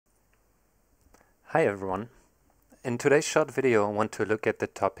Hi everyone. In today's short video, I want to look at the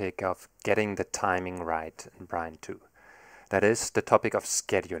topic of getting the timing right in Brine 2. That is the topic of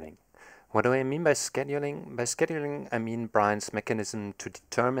scheduling. What do I mean by scheduling? By scheduling, I mean Brine's mechanism to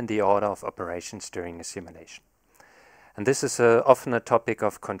determine the order of operations during a simulation. And this is often a topic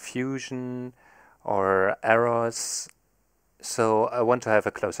of confusion or errors, so I want to have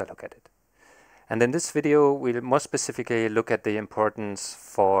a closer look at it. And in this video, we'll more specifically look at the importance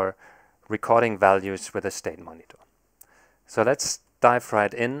for recording values with a StateMonitor. So let's dive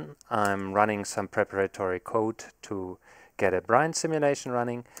right in. I'm running some preparatory code to get a Brine simulation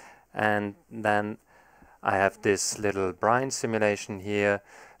running, and then I have this little Brine simulation here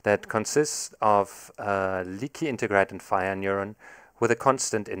that consists of a leaky integrated fire neuron with a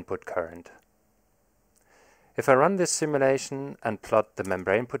constant input current. If I run this simulation and plot the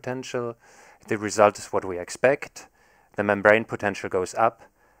membrane potential, the result is what we expect. The membrane potential goes up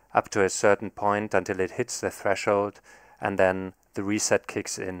to a certain point until it hits the threshold, and then the reset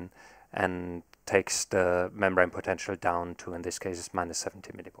kicks in and takes the membrane potential down to, in this case, is minus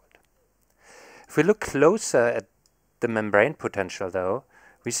 70 millivolt. If we look closer at the membrane potential, though,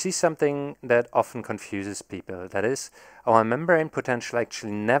 we see something that often confuses people. That is, our membrane potential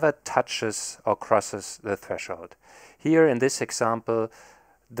actually never touches or crosses the threshold. Here in this example,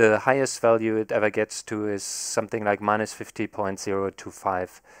 the highest value it ever gets to is something like minus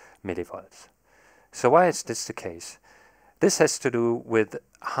 50.025 millivolts. So why is this the case? This has to do with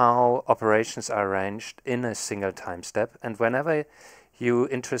how operations are arranged in a single time step, and whenever you're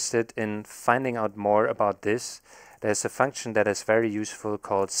interested in finding out more about this, there's a function that is very useful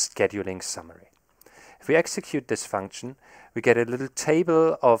called scheduling summary. If we execute this function, we get a little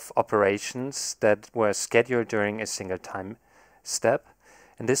table of operations that were scheduled during a single time step.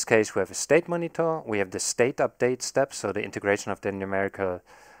 In this case, we have a StateMonitor, we have the state update step, so the integration of the numerical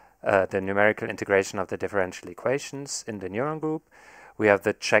integration of the differential equations in the neuron group. We have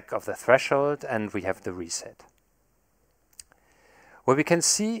the check of the threshold, and we have the reset. What we can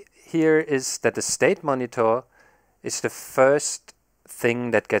see here is that the StateMonitor is the first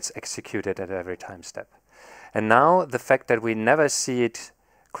thing that gets executed at every time step. And now the fact that we never see it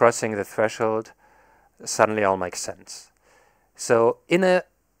crossing the threshold suddenly all makes sense. So in a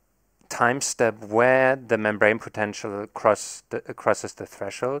time step where the membrane potential crosses the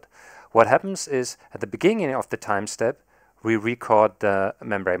threshold, what happens is at the beginning of the time step, we record the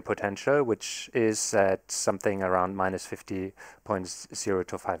membrane potential, which is at something around minus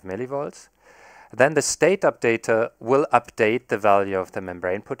 50.025 millivolts. Then the state updater will update the value of the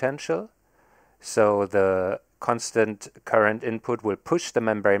membrane potential. So the constant current input will push the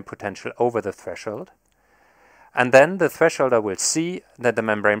membrane potential over the threshold. And then the thresholder will see that the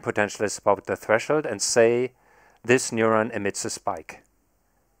membrane potential is above the threshold and say, this neuron emits a spike.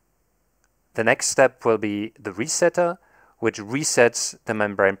 The next step will be the resetter, which resets the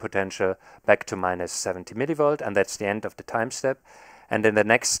membrane potential back to minus 70 millivolt, and that's the end of the time step. And in the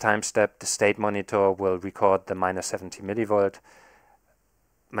next time step, the StateMonitor will record the minus 70 millivolt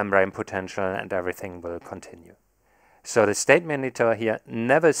membrane potential, and everything will continue. So the StateMonitor here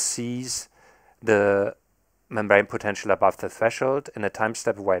never sees the membrane potential above the threshold. In a time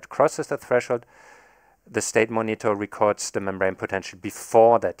step where it crosses the threshold, the StateMonitor records the membrane potential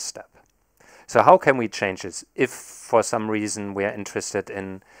before that step. So how can we change this if for some reason we are interested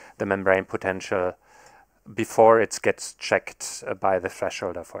in the membrane potential before it gets checked by the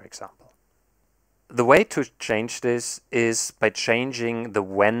thresholder, for example? The way to change this is by changing the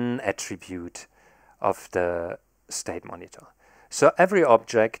when attribute of the StateMonitor. So every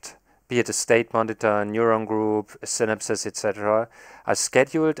object, be it a StateMonitor, neuron group, synapses, etc., are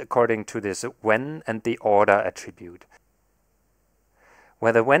scheduled according to this when and the order attribute.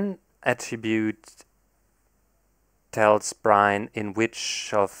 Where the when attribute tells Brine in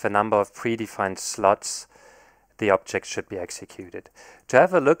which of a number of predefined slots the object should be executed. To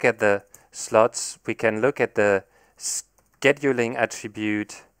have a look at the slots, we can look at the scheduling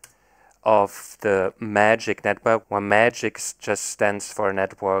attribute of the magic network, where magic just stands for a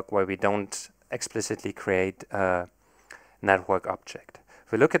network where we don't explicitly create a network object.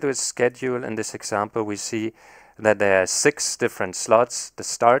 If we look at the schedule in this example, we see that there are 6 different slots: the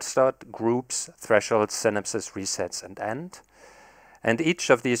start slot, groups, thresholds, synapses, resets, and end. And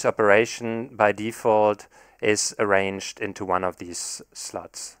each of these operations by default is arranged into one of these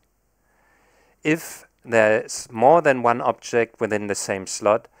slots. If there's more than one object within the same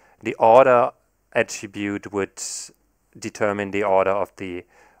slot, the order attribute would determine the order of the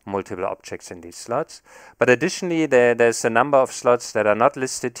multiple objects in these slots. But additionally, there's a number of slots that are not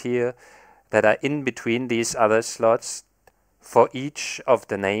listed here that are in between these other slots For each of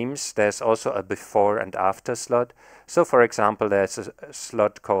the names, there's also a before and after slot. So for example, there's a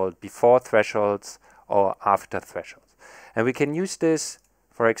slot called before thresholds or after thresholds. And we can use this,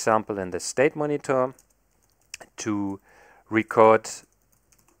 for example, in the StateMonitor to record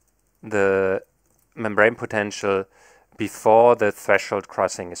the membrane potential before the threshold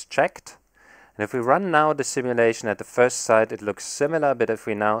crossing is checked. And if we run now the simulation at the first sight, it looks similar, but if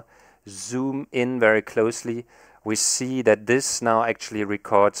we now zoom in very closely, we see that this now actually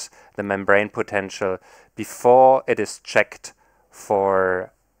records the membrane potential before it is checked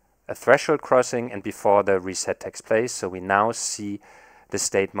for a threshold crossing and before the reset takes place. So we now see the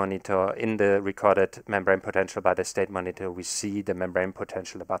StateMonitor in the recorded membrane potential by the StateMonitor. We see the membrane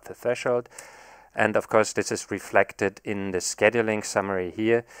potential above the threshold. And of course, this is reflected in the scheduling summary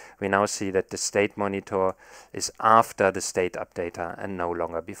here. We now see that the StateMonitor is after the state updater and no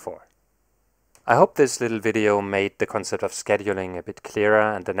longer before. I hope this little video made the concept of scheduling a bit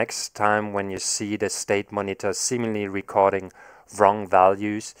clearer, and the next time when you see the StateMonitor seemingly recording wrong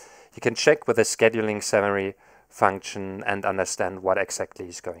values, you can check with the scheduling summary function and understand what exactly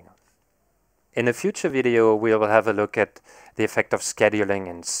is going on. In a future video, we will have a look at the effect of scheduling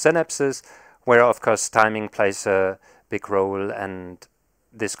in synapses, where of course timing plays a big role, and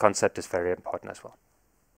this concept is very important as well.